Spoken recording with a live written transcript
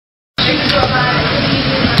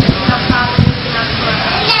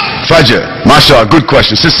Fajr, mashallah, good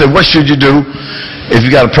question. Sister, what should you do if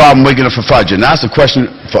you got a problem waking up for Fajr? Now that's a question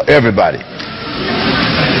for everybody.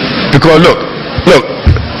 Because look,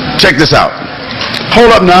 check this out.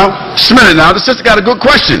 Hold up now, just a minute now. The sister got a good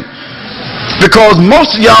question. Because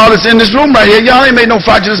most of y'all that's in this room right here, y'all ain't made no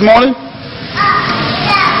Fajr this morning.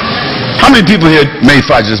 How many people here made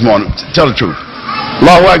Fajr this morning? Tell the truth.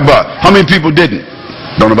 Allahu Akbar. How many people didn't?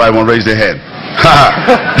 Don't nobody want to raise their hand.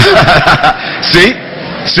 See?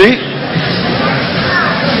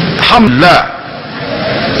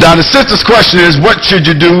 Alhamdulillah. Now the sister's question is, what should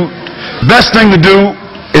you do? Best thing to do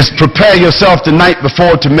is prepare yourself the night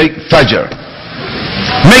before to make Fajr.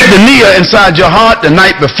 Make the niyyah inside your heart the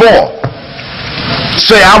night before.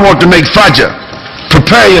 Say, I want to make Fajr.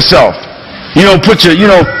 Prepare yourself. Put your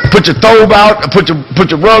thobe out, put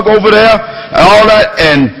your rug over there, and all that.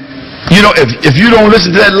 And if you don't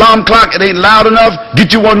listen to that alarm clock, it ain't loud enough.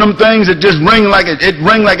 Get you one of them things that just ring like it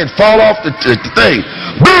fall off the thing.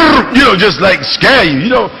 Just like scare you.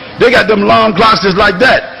 They got them alarm clocks just like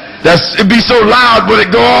that. It be so loud when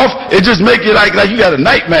it go off, it just make you like you got a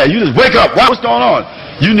nightmare. You just wake up. What's going on?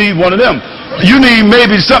 You need one of them. You need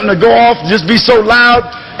maybe something to go off, just be so loud,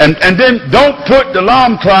 and then don't put the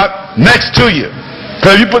alarm clock next to you.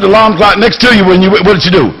 Because if you put the alarm clock next to you, what did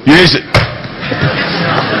you do? You hit it.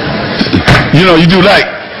 You do like.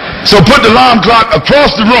 So put the alarm clock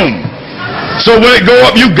across the room. So when it go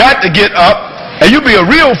up, you got to get up, and you be a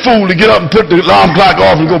real fool to get up and put the alarm clock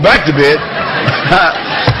off and go back to bed.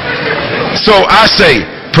 So I say,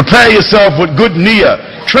 prepare yourself with good niyyah.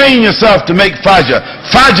 Train yourself to make Fajr.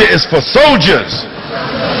 Fajr is for soldiers.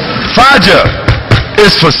 Fajr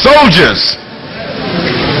is for soldiers.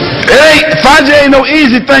 Fajr ain't no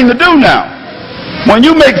easy thing to do now. When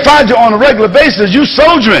you make Fajr on a regular basis, you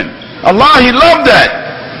soldiering. Allah, He loved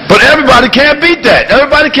that. But everybody can't beat that.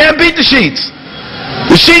 Everybody can't beat the sheets.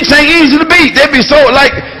 The sheets ain't easy to beat. They be so,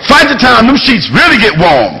 like Fajr time, them sheets really get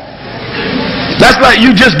warm. That's like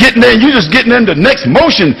you just getting there and you just getting into next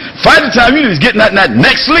motion. Fajr time, you just getting that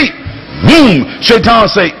next sleep. Boom. Shaitan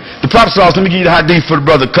say, the Prophet sallallahu, let me give you the hadith for the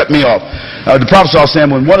brother cut me off. The Prophet sallallahu saying,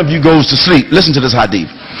 when one of you goes to sleep, listen to this hadith.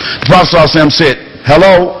 The Prophet sallallahu said,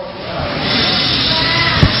 hello.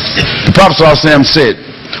 The Prophet sallallahu said,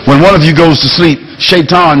 when one of you goes to sleep,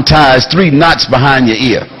 Shaitan ties 3 knots behind your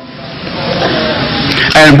ear.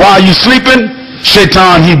 And while you sleeping,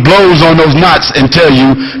 Shaitan, he blows on those knots and tell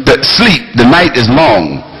you that sleep, the night is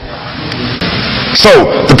long. So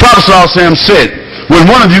the Prophet ﷺ said, when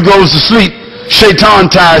one of you goes to sleep, Shaitan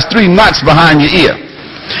ties 3 knots behind your ear.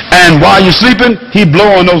 And while you're sleeping, he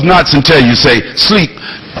blow on those knots and tell you, say, sleep,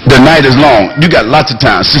 the night is long. You got lots of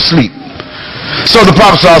time to sleep. So the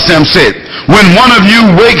Prophet ﷺ said, when one of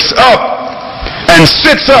you wakes up and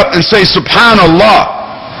sits up and say, Subhanallah,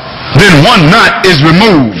 then 1 knot is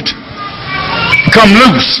removed. Come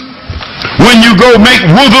loose. When you go make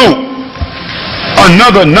wudu,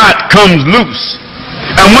 another knot comes loose.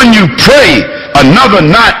 And when you pray, another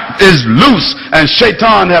knot is loose. And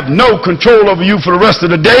Shaitan have no control over you for the rest of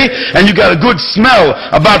the day. And you got a good smell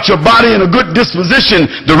about your body and a good disposition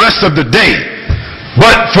the rest of the day.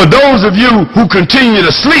 But for those of you who continue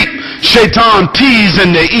to sleep, Shaitan pees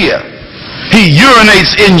in their ear. He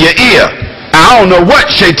urinates in your ear. I don't know what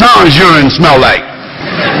Shaitan's urine smell like.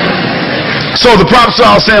 So the Prophet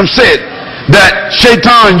ﷺ said that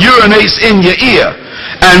Shaitan urinates in your ear.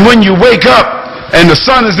 And when you wake up and the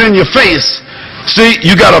sun is in your face, see,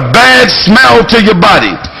 you got a bad smell to your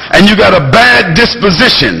body. And you got a bad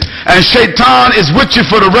disposition. And Shaitan is with you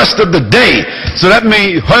for the rest of the day. So that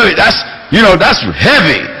means, hey, that's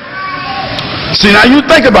heavy. See, now you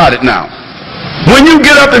think about it now. When you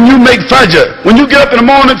get up and you make Fajr, when you get up in the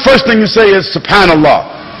morning, first thing you say is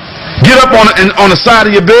Subhanallah. Get up on the side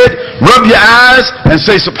of your bed, rub your eyes, and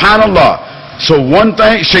say Subhanallah. So one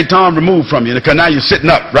thing, Shaitan removed from you, because now you're sitting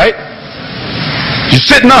up, right? You're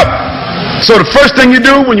sitting up. So the first thing you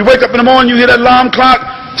do when you wake up in the morning, you hear that alarm clock,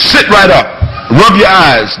 sit right up, rub your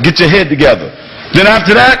eyes, get your head together. Then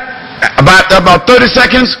after that, about 30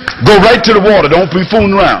 seconds, go right to the water. Don't be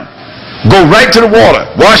fooling around. Go right to the water.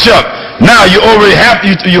 Wash up. Now you're already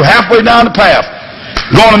you're halfway down the path.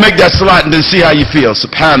 Go on and make that salat and then see how you feel.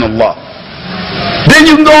 Subhanallah. Then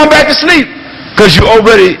you can go on back to sleep because you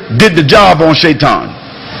already did the job on Shaitan.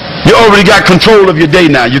 You already got control of your day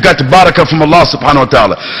now. You got the barakah from Allah subhanahu wa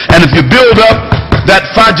ta'ala. And if you build up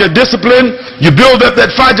that Fajr discipline,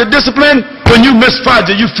 when you miss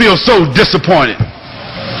Fajr, you feel so disappointed.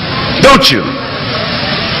 Don't you?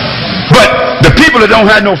 But the people that don't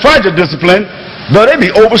have no Fajr discipline, though they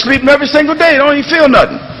be oversleeping every single day. They don't even feel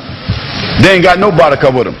nothing. They ain't got no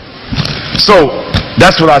barakah with them. So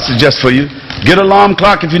that's what I suggest for you. Get an alarm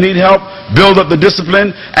clock if you need help. Build up the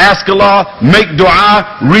discipline. Ask Allah. Make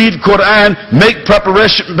dua. Read Quran. Make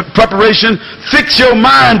preparation. Fix your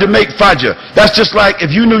mind to make Fajr. That's just like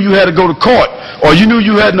if you knew you had to go to court, or you knew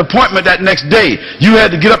you had an appointment that next day. You had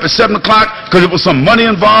to get up at 7 o'clock because there was some money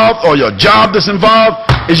involved or your job that's involved.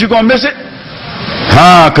 Is you going to miss it?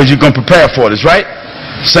 Because you're going to prepare for this, right?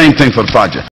 Same thing for the Fajr.